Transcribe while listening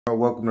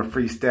Welcome to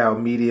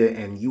Freestyle Media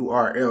and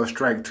URL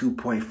Strike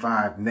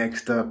 2.5.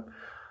 Next up,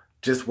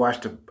 just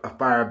watched a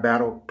fire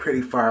battle,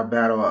 pretty fire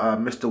battle,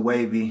 Mr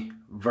WAVY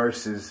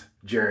versus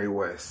Jerry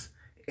Wess.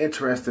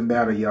 Interesting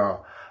battle,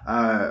 y'all.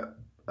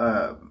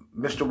 Mr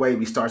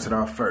WAVY starts it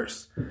off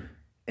first,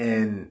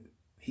 and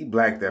he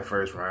blacked that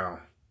first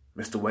round.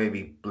 Mr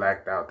WAVY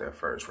blacked out that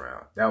first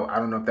round. I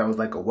don't know if that was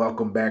like a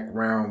welcome back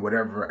round,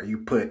 whatever you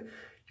put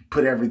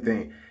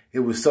everything. It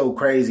was so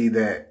crazy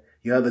that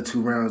the other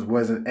two rounds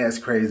wasn't as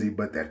crazy,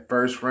 but that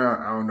first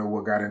round, I don't know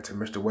what got into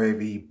Mr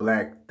WAVY. He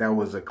blacked. That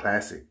was a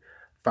classic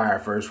fire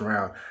first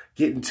round.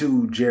 Getting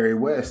to Jerry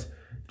Wess.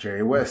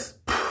 Jerry Wess,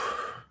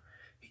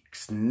 he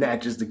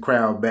snatches the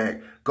crowd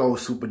back,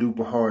 goes super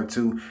duper hard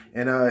too,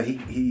 and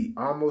he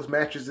almost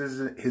matches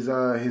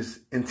his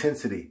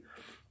intensity,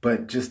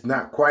 but just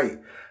not quite.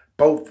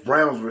 Both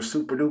rounds were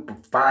super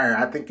duper fire.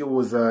 I think it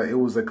was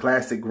a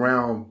classic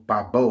round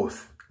by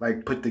both,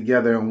 like put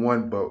together in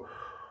one boat.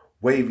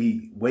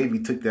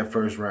 WAVY took that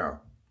first round.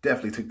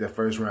 Definitely took that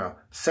first round.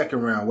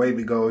 Second round,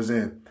 WAVY goes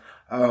in.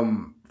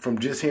 From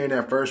just hearing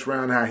that first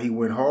round, how he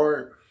went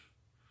hard,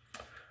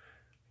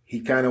 he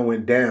kind of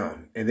went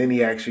down. And then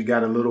he actually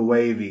got a little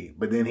wavy.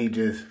 But then he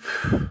just...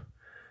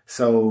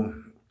 So,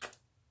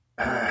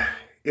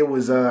 it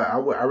was... I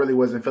really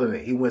wasn't feeling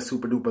it. He went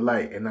super duper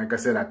light. And like I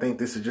said, I think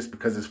this is just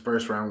because his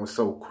first round was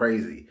so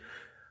crazy.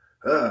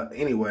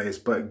 Anyways,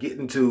 but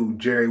getting to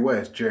Jerry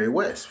Wess. Jerry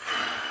Wess...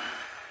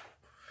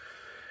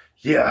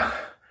 Yeah.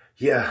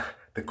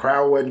 The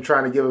crowd wasn't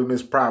trying to give him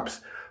his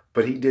props,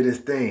 but he did his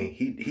thing.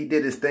 He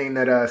did his thing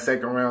that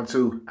second round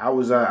too. I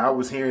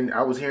was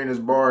hearing his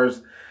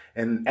bars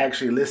and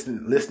actually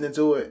listening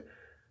to it.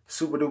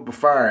 Super duper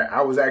fire.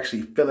 I was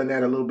actually feeling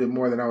that a little bit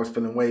more than I was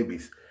feeling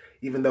WAVY's.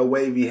 Even though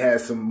WAVY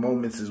had some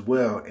moments as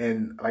well.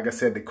 And like I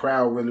said, the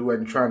crowd really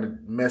wasn't trying to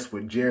mess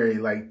with Jerry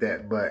like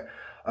that. But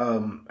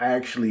I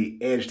actually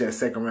edged that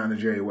second round to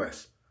Jerry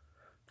Wess.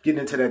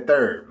 Getting into that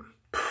third.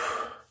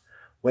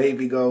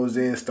 WAVY goes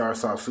in,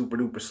 starts off super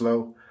duper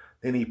slow.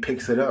 Then he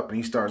picks it up and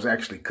he starts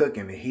actually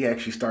cooking. And he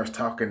actually starts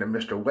talking to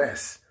Mr.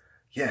 Wess.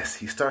 Yes,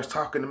 he starts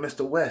talking to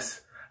Mr. Wess.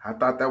 I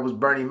thought that was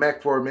Bernie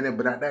Mac for a minute,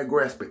 but I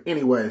digress. But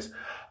anyways,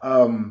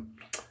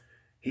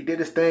 he did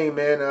his thing,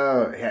 man.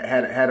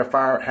 Had a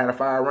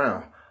fire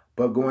round.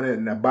 But going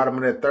in the bottom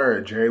of that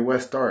third, Jerry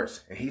Wess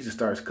starts and he just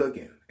starts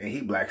cooking and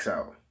he blacks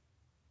out.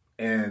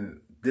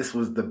 And this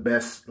was the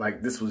best,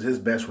 this was his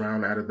best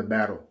round out of the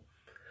battle.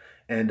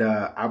 And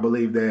I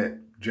believe that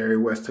Jerry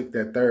Wess took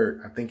that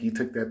third. I think he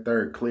took that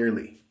third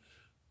clearly.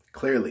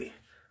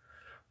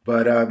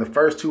 But the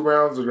first two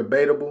rounds are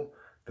debatable.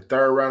 The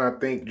third round, I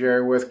think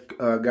Jerry Wess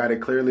got it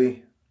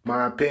clearly.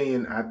 My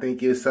opinion, I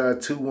think it's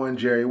 2-1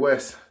 Jerry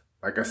Wess,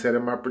 like I said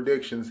in my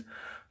predictions.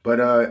 But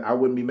I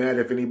wouldn't be mad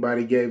if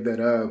anybody gave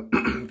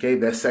that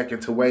gave that second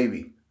to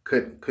WAVY.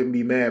 Couldn't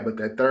be mad, but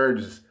that third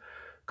is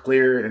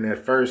clear, and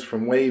that first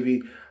from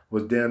WAVY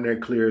was damn near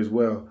clear as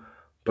well.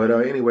 But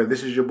anyway,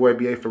 this is your boy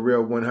BA for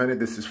Real 100.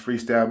 This is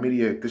Freestyle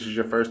Media. If this is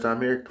your first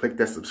time here, click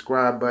that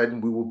subscribe button.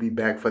 We will be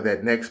back for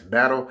that next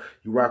battle.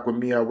 You rock with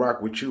me, I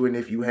rock with you. And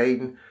if you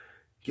hating,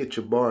 get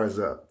your bars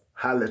up.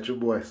 Holla at your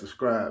boy.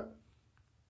 Subscribe.